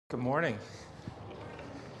Good morning.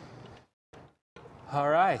 All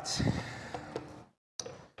right.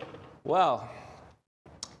 Well,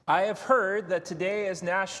 I have heard that today is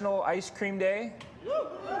National Ice Cream Day.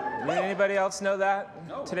 Did anybody else know that?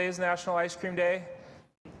 No. Today is National Ice Cream Day?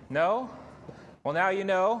 No? Well, now you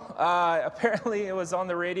know. Apparently it was on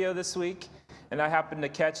the radio this week, and I happened to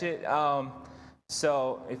catch it.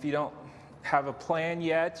 So if you don't have a plan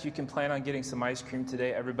yet, you can plan on getting some ice cream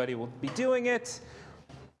today. Everybody will be doing it.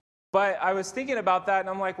 But I was thinking about that, and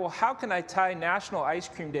I'm like, well, how can I tie National Ice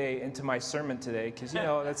Cream Day into my sermon today? Because,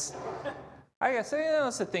 that's, I guess,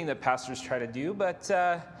 that's the thing that pastors try to do. But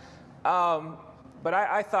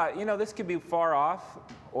I thought, this could be far off,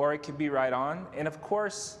 or it could be right on. And, of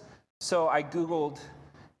course, so I Googled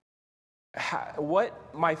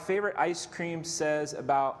what my favorite ice cream says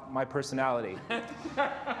about my personality.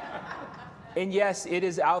 And yes, it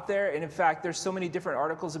is out there, and in fact, there's so many different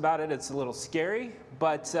articles about it, it's a little scary,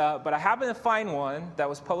 but I happened to find one that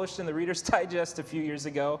was published in the Reader's Digest a few years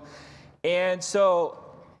ago, and so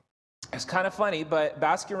it's kind of funny, but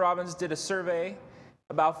Baskin-Robbins did a survey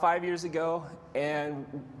about 5 years ago, and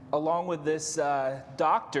along with this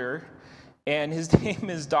doctor, and his name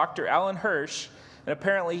is Dr. Alan Hirsch, and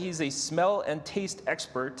apparently he's a smell and taste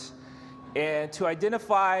expert, and to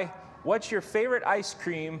identify what's your favorite ice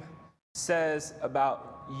cream says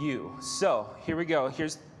about you. So here we go.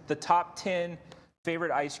 Here's the top 10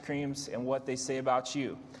 favorite ice creams and what they say about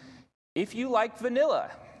you. If you like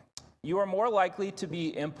vanilla, you are more likely to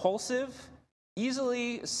be impulsive,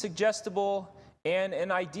 easily suggestible, and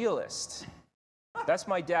an idealist. That's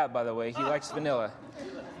my dad, by the way. He likes vanilla.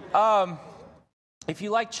 If you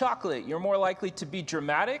like chocolate, you're more likely to be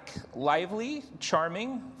dramatic, lively,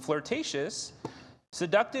 charming, flirtatious,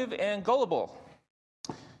 seductive, and gullible.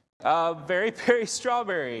 Very, very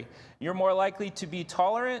strawberry. You're more likely to be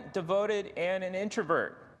tolerant, devoted, and an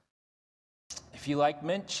introvert. If you like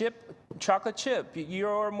mint chip, chocolate chip,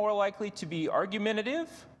 you're more likely to be argumentative,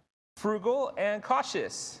 frugal, and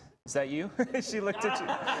cautious. Is that you? She looked at you.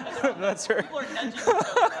 That's her.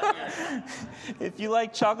 If you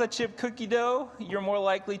like chocolate chip cookie dough, you're more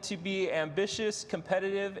likely to be ambitious,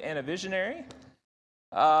 competitive, and a visionary.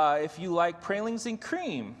 If you like pralines and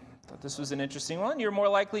cream, thought this was an interesting one. You're more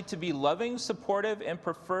likely to be loving, supportive, and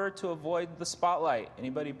prefer to avoid the spotlight.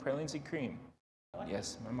 Anybody pralines and cream?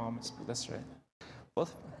 Yes, my mom is. That's right.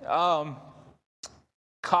 Both.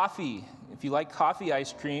 Coffee. If you like coffee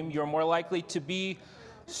ice cream, you're more likely to be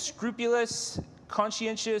scrupulous,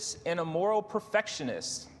 conscientious, and a moral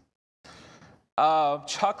perfectionist.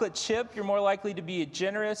 Chocolate chip, you're more likely to be a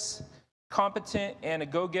generous, competent, and a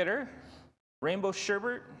go-getter. Rainbow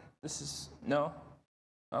sherbet. This is no.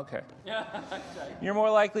 Okay. You're more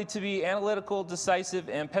likely to be analytical, decisive,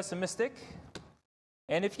 and pessimistic.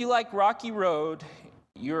 And if you like Rocky Road,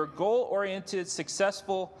 you're goal-oriented,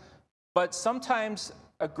 successful, but sometimes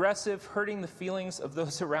aggressive, hurting the feelings of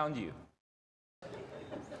those around you.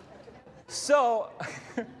 So,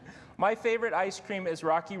 my favorite ice cream is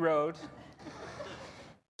Rocky Road.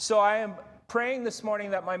 So I am praying this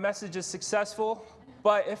morning that my message is successful.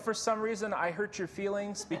 But if for some reason I hurt your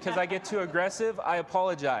feelings because I get too aggressive, I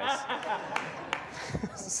apologize.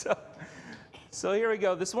 So here we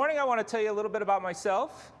go. This morning I want to tell you a little bit about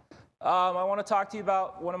myself. I want to talk to you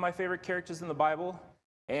about one of my favorite characters in the Bible.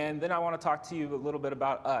 And then I want to talk to you a little bit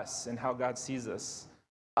about us and how God sees us.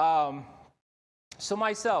 So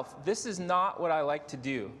myself, this is not what I like to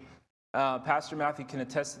do. Pastor Matthew can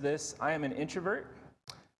attest to this. I am an introvert.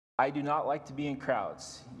 I do not like to be in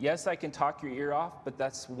crowds. Yes, I can talk your ear off, but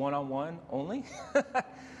that's one-on-one only.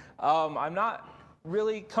 I'm not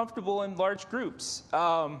really comfortable in large groups.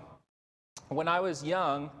 When I was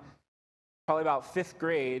young, probably about 5th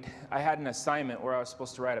grade, I had an assignment where I was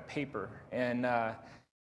supposed to write a paper. And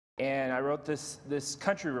I wrote this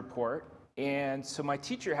country report. And so my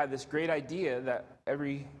teacher had this great idea that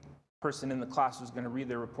every person in the class was going to read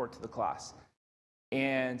their report to the class.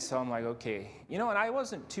 And so I'm like, okay. And I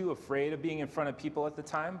wasn't too afraid of being in front of people at the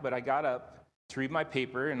time, but I got up to read my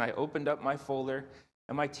paper, and I opened up my folder,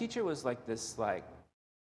 and my teacher was like this,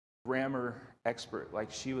 grammar expert.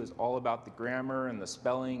 She was all about the grammar and the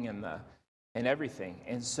spelling and everything.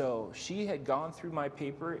 And so she had gone through my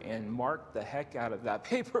paper and marked the heck out of that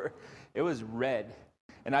paper. It was red.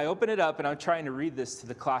 And I open it up, and I'm trying to read this to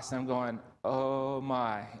the class, and I'm going, oh,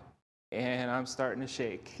 my. And I'm starting to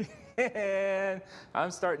shake. And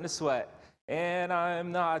I'm starting to sweat. And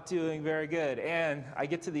I'm not doing very good. And I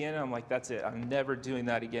get to the end, and I'm like, that's it. I'm never doing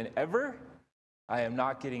that again, ever. I am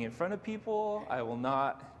not getting in front of people. I will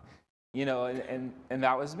not, and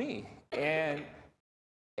that was me. And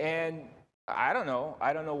I don't know.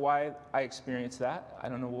 I don't know why I experienced that. I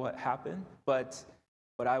don't know what happened, but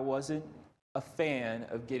I wasn't a fan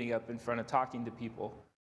of getting up in front of talking to people.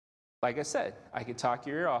 Like I said, I could talk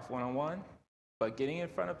your ear off one-on-one, but getting in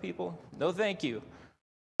front of people, no thank you.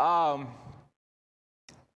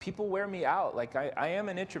 People wear me out. Like, I am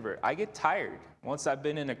an introvert. I get tired once I've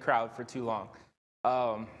been in a crowd for too long.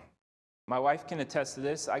 My wife can attest to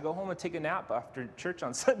this. I go home and take a nap after church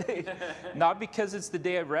on Sunday. Not because it's the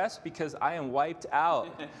day of rest, because I am wiped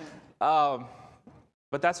out.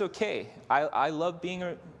 But that's okay. I love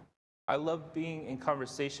being in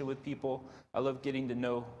conversation with people. I love getting to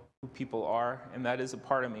know who people are, and that is a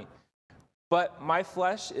part of me. But my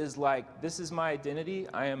flesh is like, this is my identity.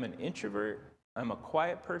 I am an introvert. I'm a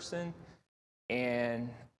quiet person, and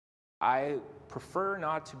I prefer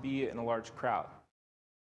not to be in a large crowd.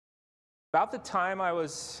 About the time I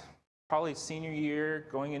was probably senior year,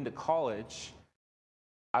 going into college,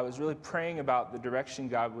 I was really praying about the direction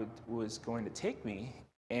God was going to take me,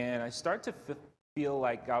 and I started to feel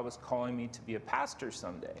like God was calling me to be a pastor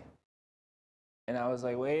someday. And I was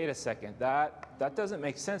like, wait a second, that doesn't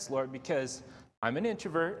make sense, Lord, because I'm an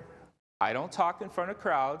introvert. I don't talk in front of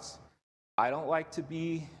crowds. I don't like to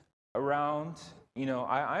be around,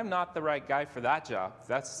 I'm not the right guy for that job.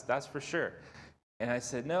 That's for sure. And I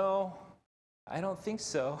said, no, I don't think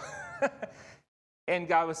so. And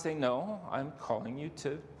God was saying, no, I'm calling you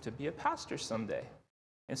to be a pastor someday.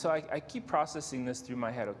 And so I keep processing this through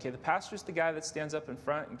my head. Okay, the pastor's the guy that stands up in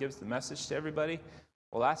front and gives the message to everybody.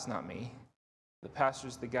 Well, that's not me. The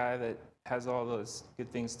pastor's the guy that has all those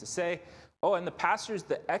good things to say. Oh, and the pastor's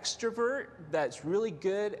the extrovert that's really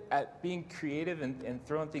good at being creative and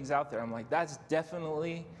throwing things out there. I'm like, that's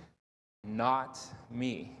definitely not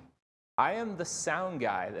me. I am the sound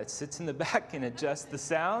guy that sits in the back and adjusts the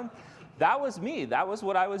sound. That was me. That was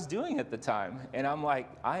what I was doing at the time. And I'm like,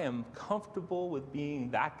 I am comfortable with being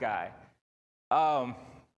that guy.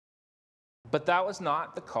 But that was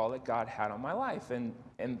not the call that God had on my life. And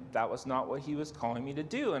that was not what he was calling me to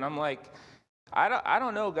do. And I'm like, I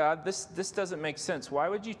don't know, God. This doesn't make sense. Why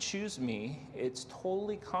would you choose me? It's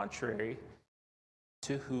totally contrary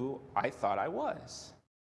to who I thought I was.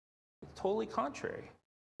 It's totally contrary.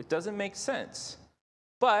 It doesn't make sense.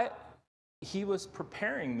 But he was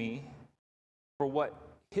preparing me for what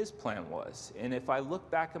his plan was. And if I look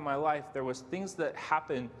back in my life, there was things that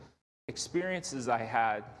happened, experiences I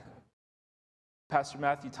had. Pastor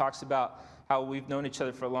Matthew talks about how we've known each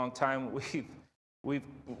other for a long time.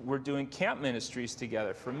 We're doing camp ministries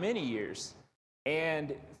together for many years.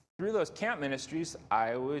 And through those camp ministries,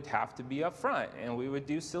 I would have to be up front, and we would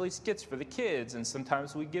do silly skits for the kids, and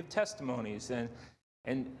sometimes we'd give testimonies. And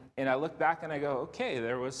I look back and I go, okay,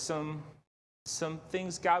 there was some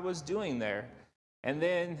things God was doing there. And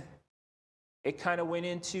then it kind of went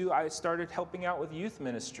into, I started helping out with youth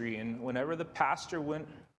ministry, and whenever the pastor went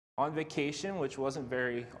on vacation, which wasn't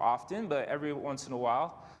very often, but every once in a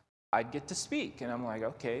while, I'd get to speak. And I'm like,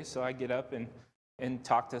 okay, so I get up and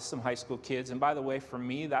talk to some high school kids. And by the way, for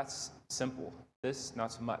me, that's simple. This,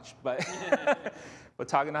 not so much. But but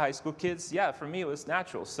talking to high school kids, yeah, for me, it was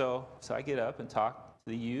natural. So I get up and talk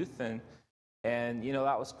to the youth, and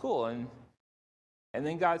that was cool. And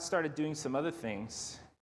then God started doing some other things.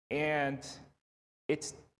 And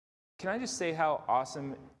can I just say how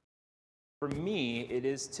awesome for me it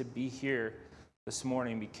is to be here this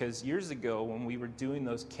morning? Because years ago, when we were doing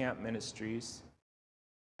those camp ministries,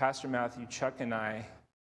 Pastor Matthew, Chuck, and I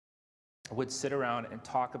would sit around and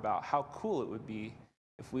talk about how cool it would be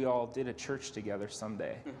if we all did a church together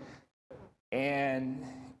someday. And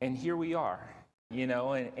here we are,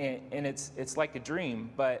 and it's like a dream.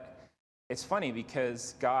 But it's funny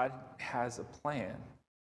because God has a plan,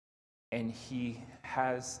 and he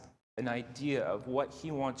has an idea of what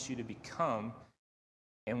he wants you to become.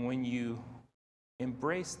 And when you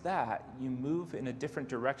embrace that, you move in a different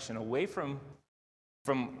direction, away from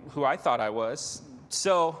who I thought I was.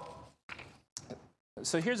 So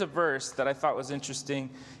here's a verse that I thought was interesting.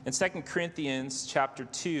 In 2 Corinthians chapter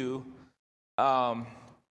 2,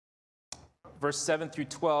 verse 7 through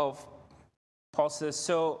 12, Paul says,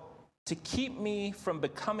 "So to keep me from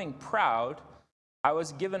becoming proud, I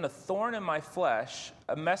was given a thorn in my flesh,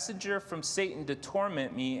 a messenger from Satan to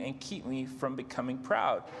torment me and keep me from becoming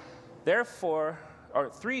proud. Therefore,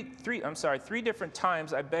 three different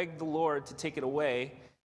times I begged the Lord to take it away.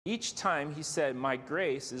 Each time he said, 'My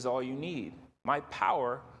grace is all you need. My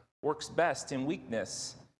power works best in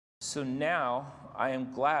weakness. So now I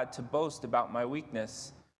am glad to boast about my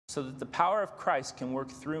weakness, so that the power of Christ can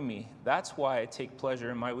work through me. That's why I take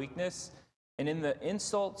pleasure in my weakness, and in the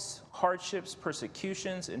insults, hardships,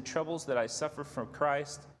 persecutions, and troubles that I suffer from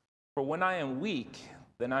Christ. For For when I am weak,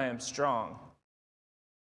 then I am strong.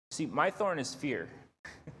 See, my thorn is fear.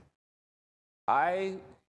 I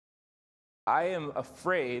am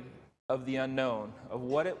afraid of the unknown, of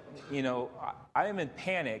what it, I am in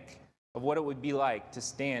panic of what it would be like to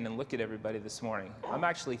stand and look at everybody this morning. I'm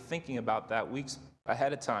actually thinking about that weeks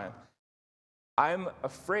ahead of time. I'm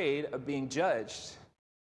afraid of being judged.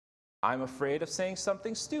 I'm afraid of saying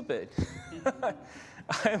something stupid.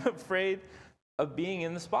 I'm afraid of being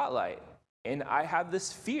in the spotlight. And I have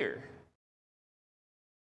this fear.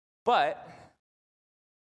 But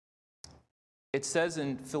it says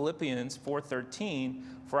in Philippians 4:13,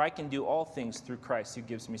 for I can do all things through Christ who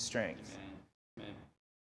gives me strength. Amen.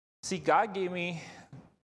 See, God gave me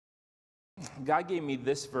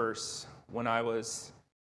this verse when I was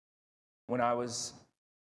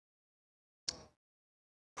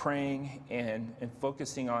praying and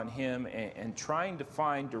focusing on him and trying to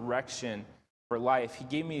find direction for life. He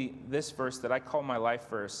gave me this verse that I call my life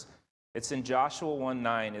verse. It's in Joshua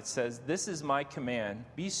 1:9. It says, this is my command.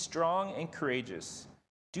 Be strong and courageous.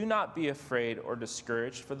 Do not be afraid or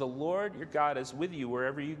discouraged, for the Lord your God is with you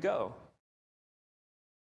wherever you go.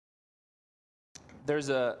 There's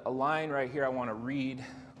a line right here I want to read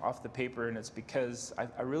off the paper, and it's because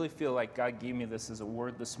I really feel like God gave me this as a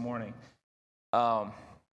word this morning. And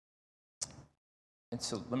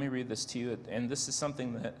so let me read this to you. And this is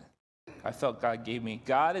something that I felt God gave me.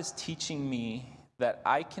 God is teaching me that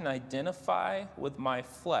I can identify with my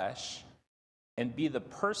flesh and be the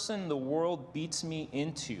person the world beats me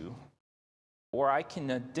into, or I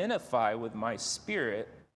can identify with my spirit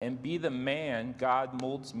and be the man God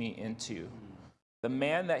molds me into, the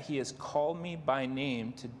man that he has called me by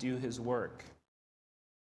name to do his work.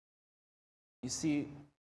 You see,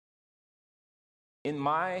 in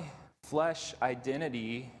my flesh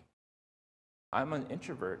identity, I'm an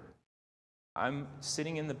introvert. I'm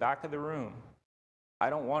sitting in the back of the room. I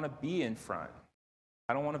don't want to be in front.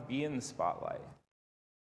 I don't want to be in the spotlight.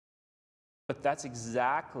 But that's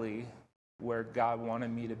exactly where God wanted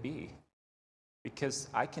me to be. Because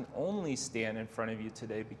I can only stand in front of you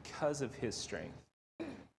today because of his strength,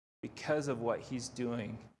 because of what he's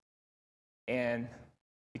doing. And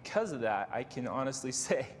because of that, I can honestly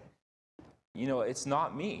say, it's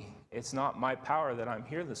not me. It's not my power that I'm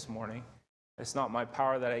here this morning. It's not my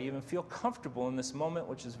power that I even feel comfortable in this moment,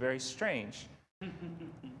 which is very strange.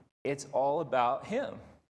 It's all about him.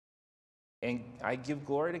 And I give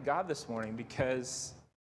glory to God this morning because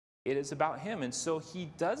it is about him. And so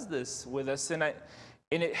he does this with us. And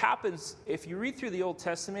it happens, if you read through the Old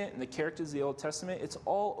Testament and the characters of the Old Testament, it's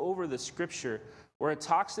all over the scripture where it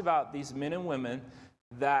talks about these men and women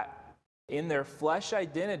that in their flesh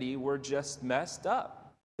identity were just messed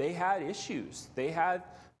up. They had issues. They had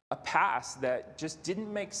a past that just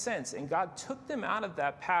didn't make sense. And God took them out of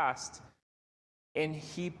that past and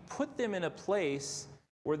he put them in a place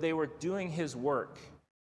where they were doing his work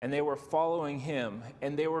and they were following him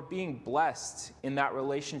and they were being blessed in that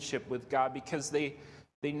relationship with God because they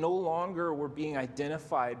no longer were being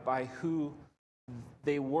identified by who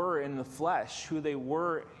they were in the flesh, who they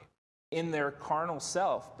were in their carnal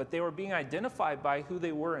self, but they were being identified by who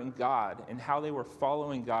they were in God and how they were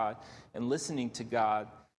following God and listening to God.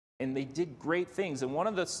 And they did great things. And one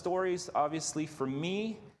of the stories, obviously, for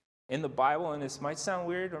me in the Bible, and this might sound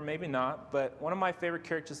weird or maybe not, but one of my favorite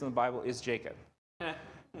characters in the Bible is Jacob.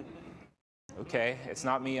 Okay, it's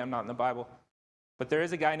not me, I'm not in the Bible. But there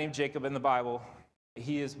is a guy named Jacob in the Bible.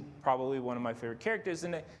 He is probably one of my favorite characters.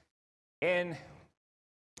 And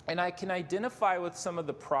I can identify with some of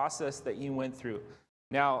the process that he went through.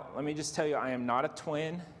 Now, let me just tell you, I am not a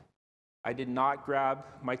twin. I did not grab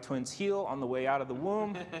my twin's heel on the way out of the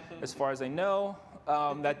womb, as far as I know.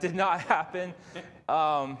 That did not happen.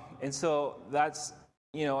 And so that's,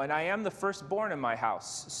 and I am the firstborn in my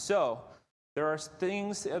house. So there are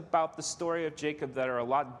things about the story of Jacob that are a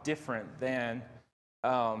lot different than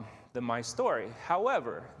my story.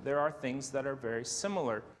 However, there are things that are very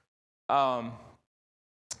similar. Let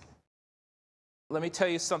me tell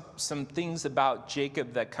you some things about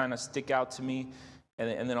Jacob that kind of stick out to me,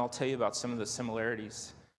 and then I'll tell you about some of the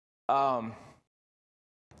similarities.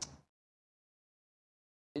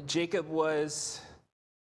 Jacob was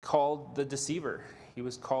called the deceiver. He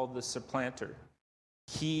was called the supplanter.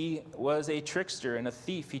 He was a trickster and a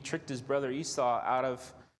thief. He tricked his brother Esau out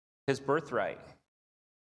of his birthright.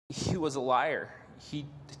 He was a liar. He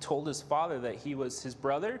told his father that he was his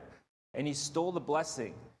brother, and he stole the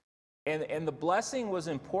blessing. And the blessing was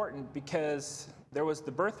important because there was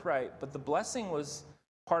the birthright, but the blessing was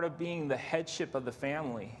part of being the headship of the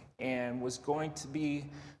family and was going to be,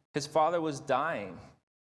 his father was dying.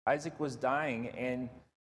 Isaac was dying, and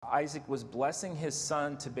Isaac was blessing his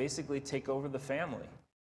son to basically take over the family.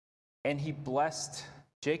 And he blessed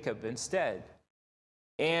Jacob instead.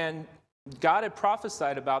 And God had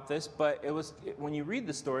prophesied about this, but when you read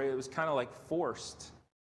the story, it was kind of like forced.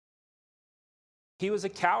 He was a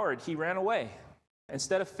coward. He ran away.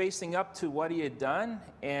 Instead of facing up to what he had done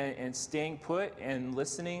and staying put and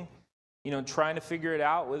listening, trying to figure it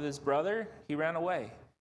out with his brother, he ran away.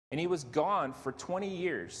 And he was gone for 20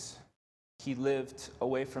 years. He lived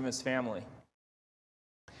away from his family.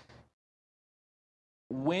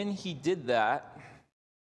 When he did that,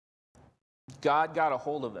 God got a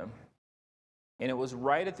hold of him. And it was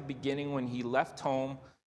right at the beginning when he left home.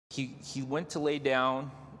 He went to lay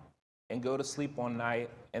down and go to sleep one night.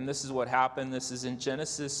 And this is what happened. This is in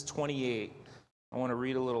Genesis 28. I want to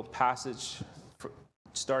read a little passage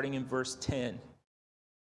starting in verse 10.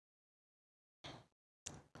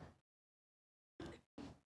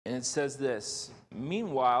 And it says this: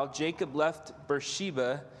 Meanwhile, Jacob left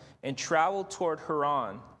Beersheba and traveled toward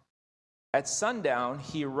Haran. At sundown,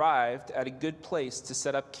 he arrived at a good place to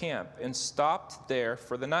set up camp and stopped there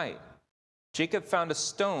for the night. Jacob found a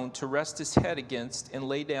stone to rest his head against and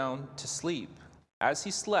lay down to sleep. As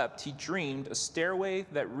he slept, he dreamed a stairway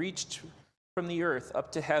that reached from the earth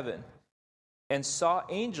up to heaven, and saw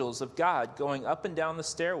angels of God going up and down the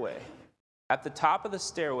stairway. At the top of the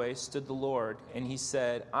stairway stood the Lord, and he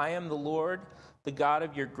said, I am the Lord, the God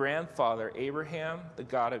of your grandfather Abraham, the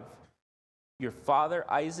God of your father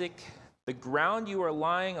Isaac. The ground you are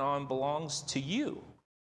lying on belongs to you.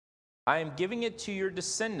 I am giving it to your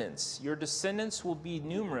descendants. Your descendants will be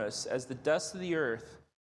numerous as the dust of the earth.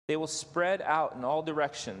 They will spread out in all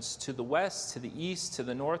directions, to the west, to the east, to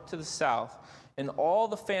the north, to the south, and all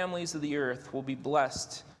the families of the earth will be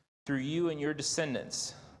blessed through you and your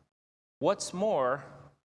descendants. What's more,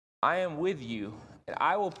 I am with you, and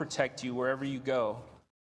I will protect you wherever you go.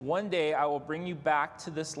 One day I will bring you back to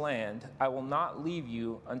this land. I will not leave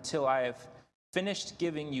you until I have finished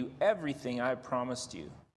giving you everything I have promised you.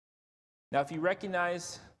 Now, if you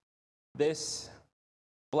recognize this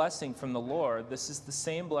blessing from the Lord, this is the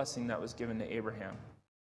same blessing that was given to Abraham.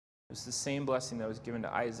 It's the same blessing that was given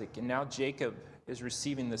to Isaac. And now Jacob is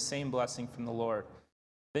receiving the same blessing from the Lord.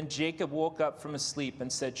 Then Jacob woke up from his sleep and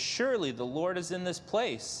said, Surely the Lord is in this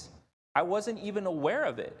place. I wasn't even aware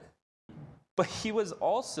of it. But he was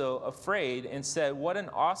also afraid and said, What an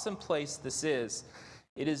awesome place this is.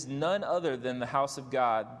 It is none other than the house of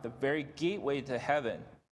God, the very gateway to heaven.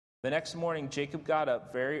 The next morning, Jacob got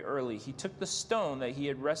up very early. He took the stone that he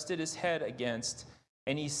had rested his head against,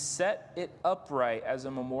 and he set it upright as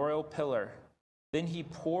a memorial pillar. Then he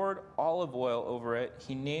poured olive oil over it.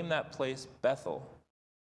 He named that place Bethel,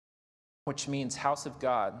 which means house of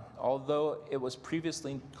God, although it was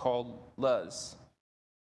previously called Luz.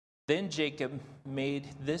 Then Jacob made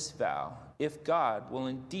this vow: If God will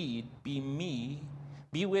indeed be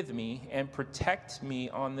with me and protect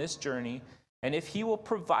me on this journey, and if he will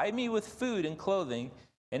provide me with food and clothing,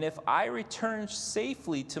 and if I return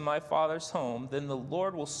safely to my father's home, then the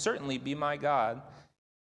Lord will certainly be my God,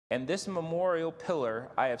 and this memorial pillar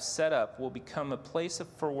I have set up will become a place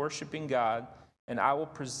for worshiping God, and I will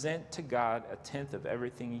present to God a tenth of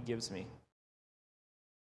everything he gives me.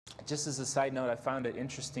 Just as a side note, I found it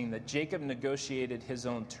interesting that Jacob negotiated his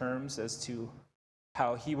own terms as to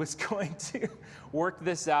how he was going to work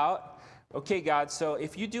this out. Okay, God, so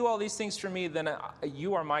if you do all these things for me, then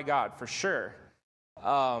you are my God for sure,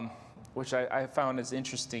 which I found is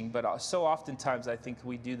interesting. But so oftentimes I think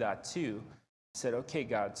we do that too. Said, okay,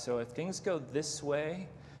 God, so if things go this way,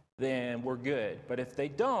 then we're good. But if they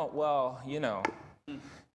don't, well,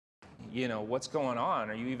 what's going on?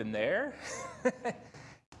 Are you even there?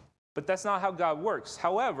 But that's not how God works.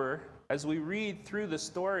 However, as we read through the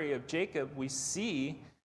story of Jacob, we see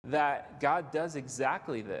that God does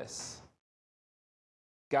exactly this.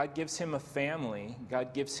 God gives him a family.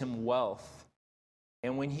 God gives him wealth.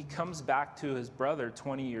 And when he comes back to his brother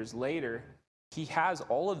 20 years later, he has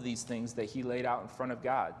all of these things that he laid out in front of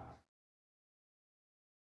God.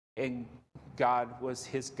 And God was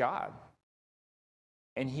his God.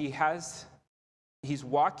 And he's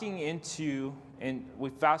walking into, and we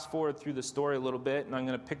fast forward through the story a little bit, and I'm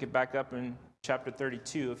going to pick it back up in chapter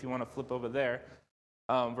 32, if you want to flip over there,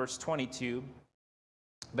 verse 22.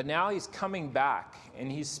 But now he's coming back,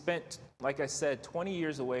 and he's spent, like I said, 20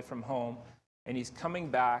 years away from home, and he's coming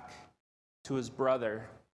back to his brother,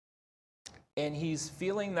 and he's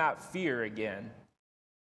feeling that fear again,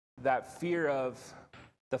 that fear of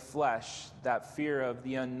the flesh, that fear of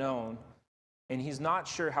the unknown. And he's not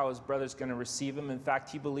sure how his brother's going to receive him. In fact,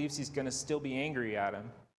 he believes he's going to still be angry at him.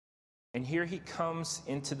 And here he comes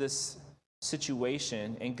into this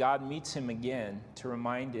situation, and God meets him again to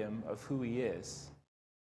remind him of who he is.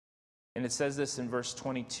 And it says this in verse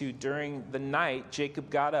 22, during the night, Jacob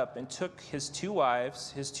got up and took his 2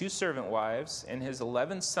 wives, his 2 servant wives, and his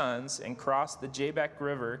 11 sons, and crossed the Jabbok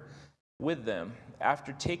River with them.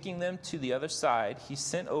 After taking them to the other side, he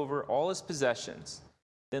sent over all his possessions.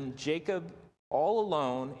 Then Jacob, all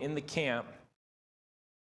alone in the camp,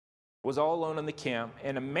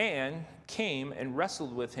 and a man came and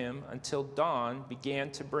wrestled with him until dawn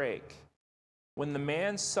began to break. When the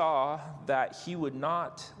man saw that he would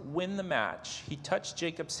not win the match, he touched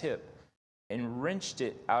Jacob's hip and wrenched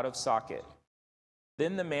it out of socket.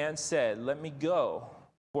 Then the man said, "Let me go,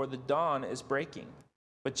 for the dawn is breaking."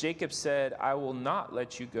 But Jacob said, "I will not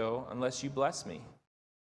let you go unless you bless me."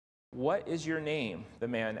 "What is your name?" the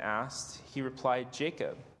man asked. He replied,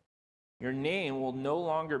 "Jacob." "Your name will no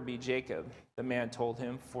longer be Jacob," the man told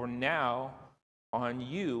him, "for now on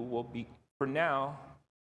you will be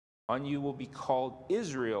called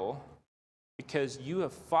Israel, because you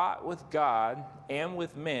have fought with God and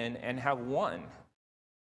with men and have won."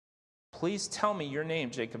 "Please tell me your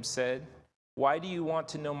name," Jacob said. "Why do you want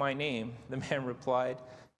to know my name?" the man replied.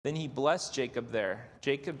 Then he blessed Jacob there.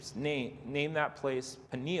 Jacob's named that place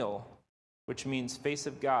Peniel, which means face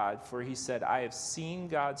of God, for he said, "I have seen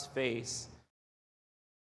God's face,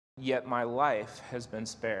 yet my life has been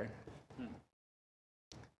spared."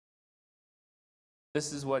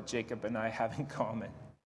 This is what Jacob and I have in common.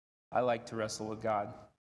 I like to wrestle with God.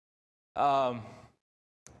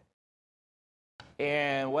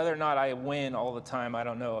 And whether or not I win all the time, I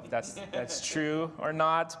don't know if that's true or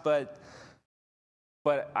not, but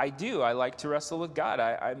I do. I like to wrestle with God.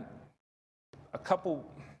 I'm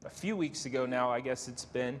a few weeks ago now, I guess it's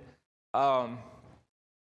been,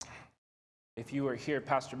 if you were here,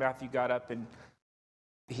 Pastor Matthew got up and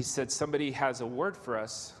he said, "Somebody has a word for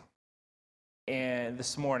us." And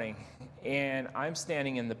this morning, and I'm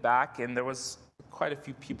standing in the back, and there was quite a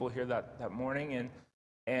few people here that morning,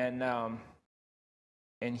 and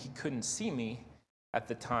he couldn't see me at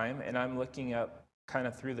the time, and I'm looking up kind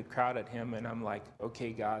of through the crowd at him, and I'm like,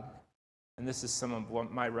 "Okay, God," and this is some of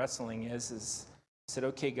what my wrestling is I said,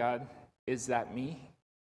 "Okay, God, is that me?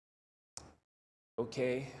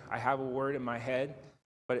 Okay, I have a word in my head,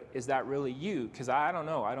 but is that really you? Because I don't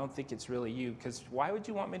know. I don't think it's really you. Because why would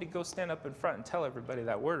you want me to go stand up in front and tell everybody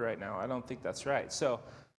that word right now? I don't think that's right." So,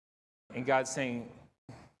 and God's saying,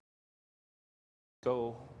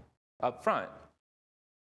 "Go up front.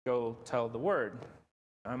 Go tell the word."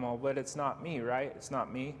 I'm all, "But it's not me, right? It's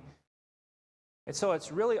not me." And so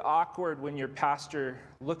it's really awkward when your pastor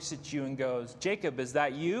looks at you and goes, "Jacob, is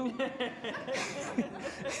that you?"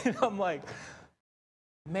 And I'm like,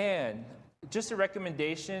 man, just a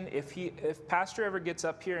recommendation, if pastor ever gets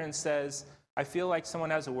up here and says, "I feel like someone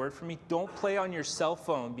has a word for me," don't play on your cell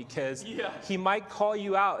phone, because he might call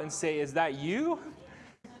you out and say, "Is that you?"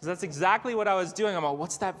 So that's exactly what I was doing. I'm like,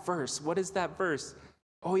 "What's that verse? What is that verse?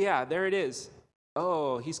 Oh yeah, there it is.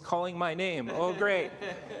 Oh, he's calling my name. Oh, great."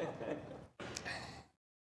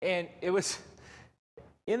 And it was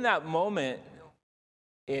in that moment,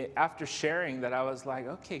 after sharing that, I was like,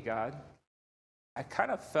 "Okay, God, I kind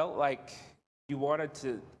of felt like you wanted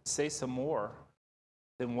to say some more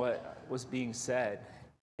than what was being said."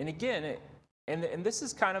 And again, and this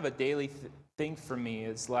is kind of a daily thing for me.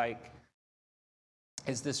 It's like,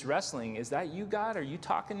 is this wrestling? Is that you, God? Are you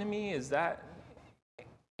talking to me? Is that?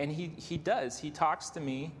 And he does. He talks to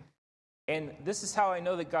me. And this is how I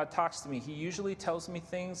know that God talks to me. He usually tells me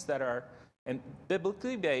things that are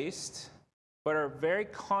biblically based, but are very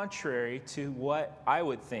contrary to what I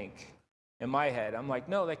would think in my head. I'm like,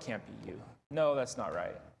 "No, that can't be you. No, that's not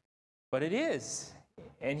right." But it is.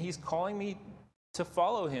 And he's calling me to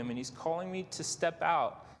follow him, and he's calling me to step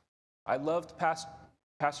out. I loved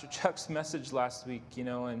Pastor Chuck's message last week,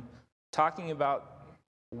 and talking about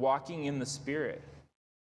walking in the Spirit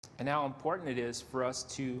and how important it is for us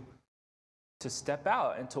to step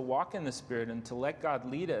out and to walk in the Spirit and to let God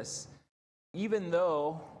lead us, even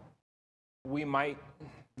though we might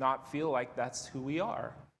not feel like that's who we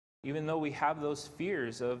are. Even though we have those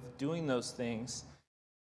fears of doing those things,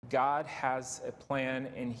 God has a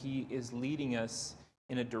plan, and he is leading us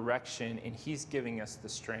in a direction, and he's giving us the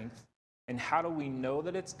strength. And how do we know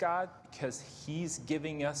that it's God? Because he's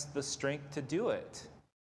giving us the strength to do it.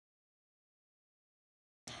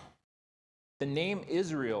 The name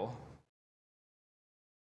Israel,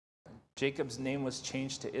 Jacob's name was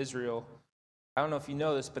changed to Israel. I don't know if you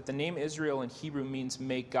know this, but the name Israel in Hebrew means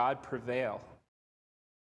 "may God prevail,"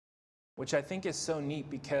 which I think is so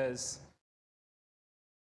neat, because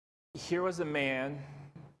here was a man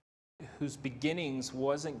whose beginnings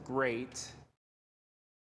wasn't great.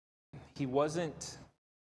 He wasn't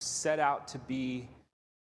set out to be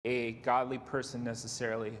a godly person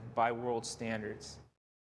necessarily by world standards.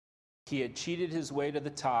 He had cheated his way to the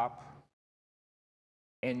top,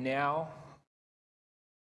 and now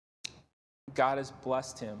God has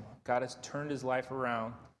blessed him. God has turned his life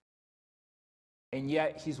around. And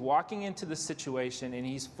yet he's walking into the situation and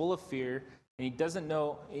he's full of fear, and he doesn't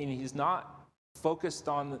know, and he's not focused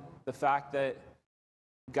on the fact that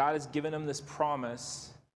God has given him this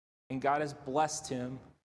promise and God has blessed him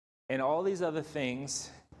and all these other things.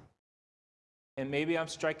 And maybe I'm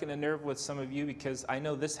striking a nerve with some of you, because I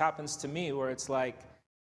know this happens to me, where it's like,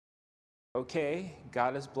 okay,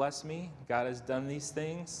 God has blessed me. God has done these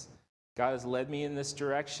things. God has led me in this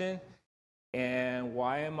direction. And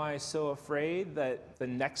why am I so afraid that the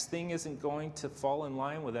next thing isn't going to fall in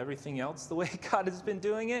line with everything else the way God has been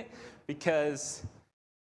doing it? Because,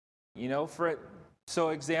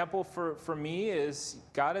 example for me is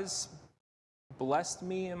God has blessed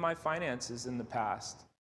me in my finances in the past.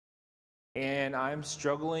 And I'm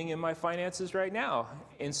struggling in my finances right now.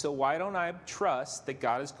 And so why don't I trust that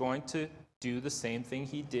God is going to do the same thing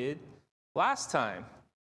he did last time?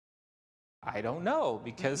 I don't know,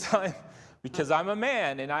 because I'm a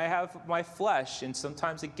man and I have my flesh, and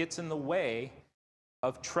sometimes it gets in the way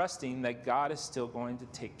of trusting that God is still going to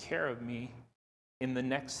take care of me in the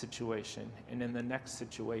next situation and in the next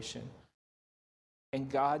situation. And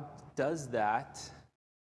God does that.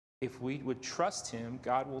 If we would trust him,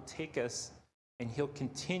 God will take us and he'll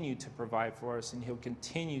continue to provide for us, and he'll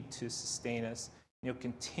continue to sustain us, and he'll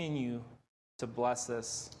continue to bless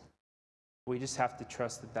us. We just have to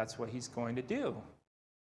trust that that's what he's going to do.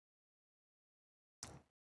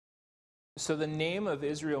 So the name of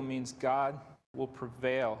Israel means God will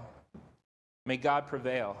prevail. May God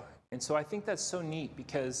prevail. And so I think that's so neat,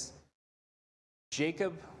 because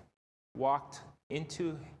Jacob walked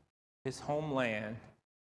into his homeland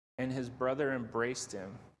and his brother embraced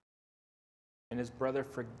him, and his brother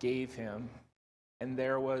forgave him, and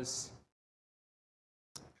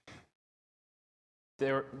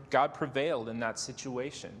God prevailed in that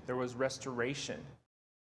situation. There was restoration.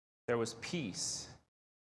 There was peace.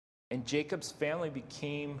 And Jacob's family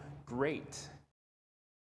became great.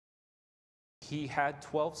 He had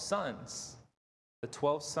 12 sons. The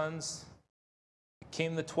 12 sons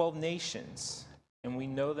became the 12 nations, and we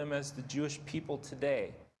know them as the Jewish people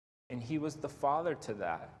today. And he was the father to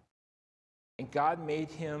that. And God made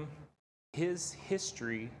his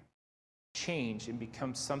history change and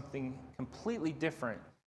become something completely different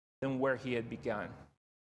than where he had begun.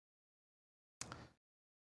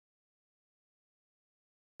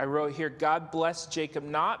 I wrote here, God blessed Jacob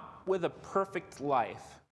not with a perfect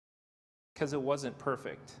life, because it wasn't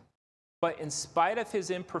perfect, but in spite of his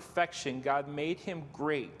imperfection, God made him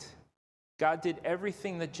great. God did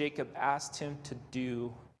everything that Jacob asked him to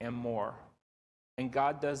do and more. And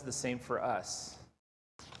God does the same for us.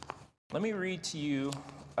 Let me read to you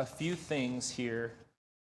a few things here,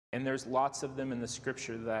 and there's lots of them in the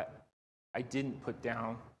scripture that I didn't put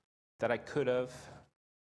down that I could have.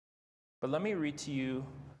 But let me read to you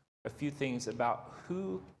a few things about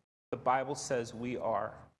who the Bible says we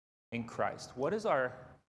are in Christ. What is our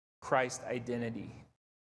Christ identity?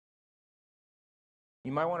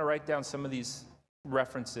 You might want to write down some of these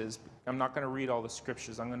references. I'm not going to read all the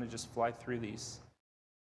scriptures. I'm going to just fly through these.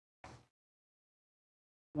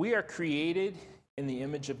 We are created in the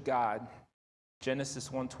image of God. Genesis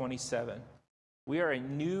 1:27. We are a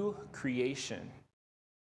new creation.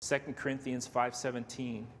 2 Corinthians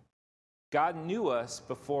 5:17. God knew us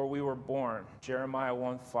before we were born. Jeremiah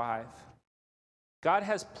 1:5. God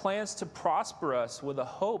has plans to prosper us with a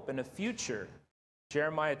hope and a future.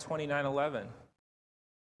 Jeremiah 29:11.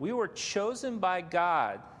 We were chosen by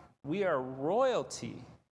God. We are royalty.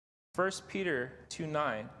 1 Peter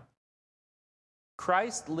 2:9.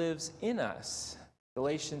 Christ lives in us.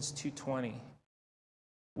 Galatians 2:20.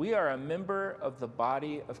 We are a member of the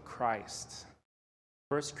body of Christ.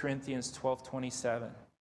 1 Corinthians 12:27.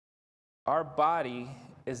 Our body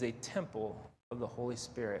is a temple of the Holy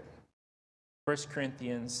Spirit. 1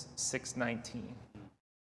 Corinthians 6:19.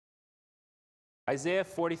 Isaiah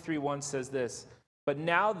 43:1 says this, "But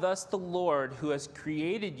now thus the Lord, who has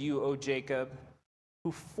created you, O Jacob,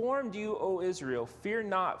 who formed you, O Israel, fear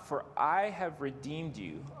not, for I have redeemed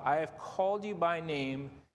you. I have called you by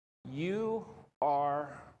name. You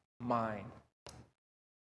are mine."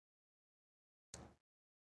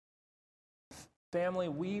 Family,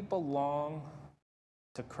 we belong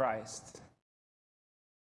to Christ.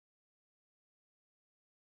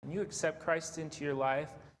 When you accept Christ into your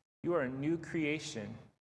life, you are a new creation.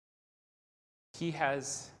 He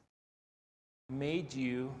has made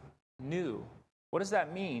you new. What does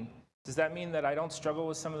that mean? Does that mean that I don't struggle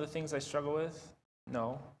with some of the things I struggle with?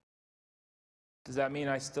 No. Does that mean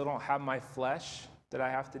I still don't have my flesh that I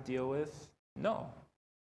have to deal with? No.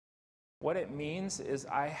 What it means is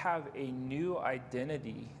I have a new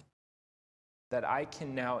identity that I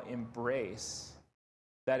can now embrace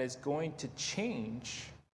that is going to change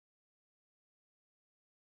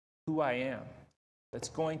who I am. That's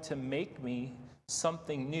going to make me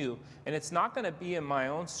something new. And it's not going to be in my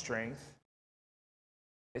own strength.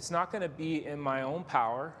 It's not going to be in my own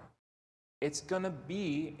power. It's going to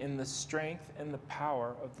be in the strength and the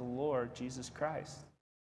power of the Lord Jesus Christ.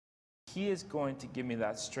 He is going to give me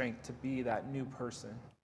that strength to be that new person.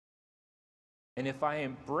 And if I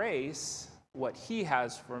embrace what He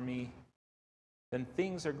has for me, then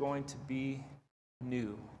things are going to be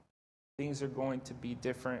new. Things are going to be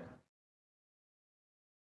different.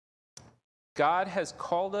 God has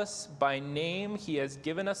called us by name. He has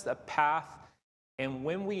given us a path. And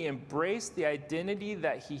when we embrace the identity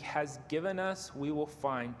that He has given us, we will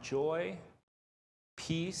find joy,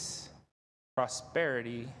 peace,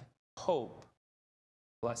 prosperity, hope,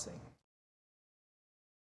 blessing.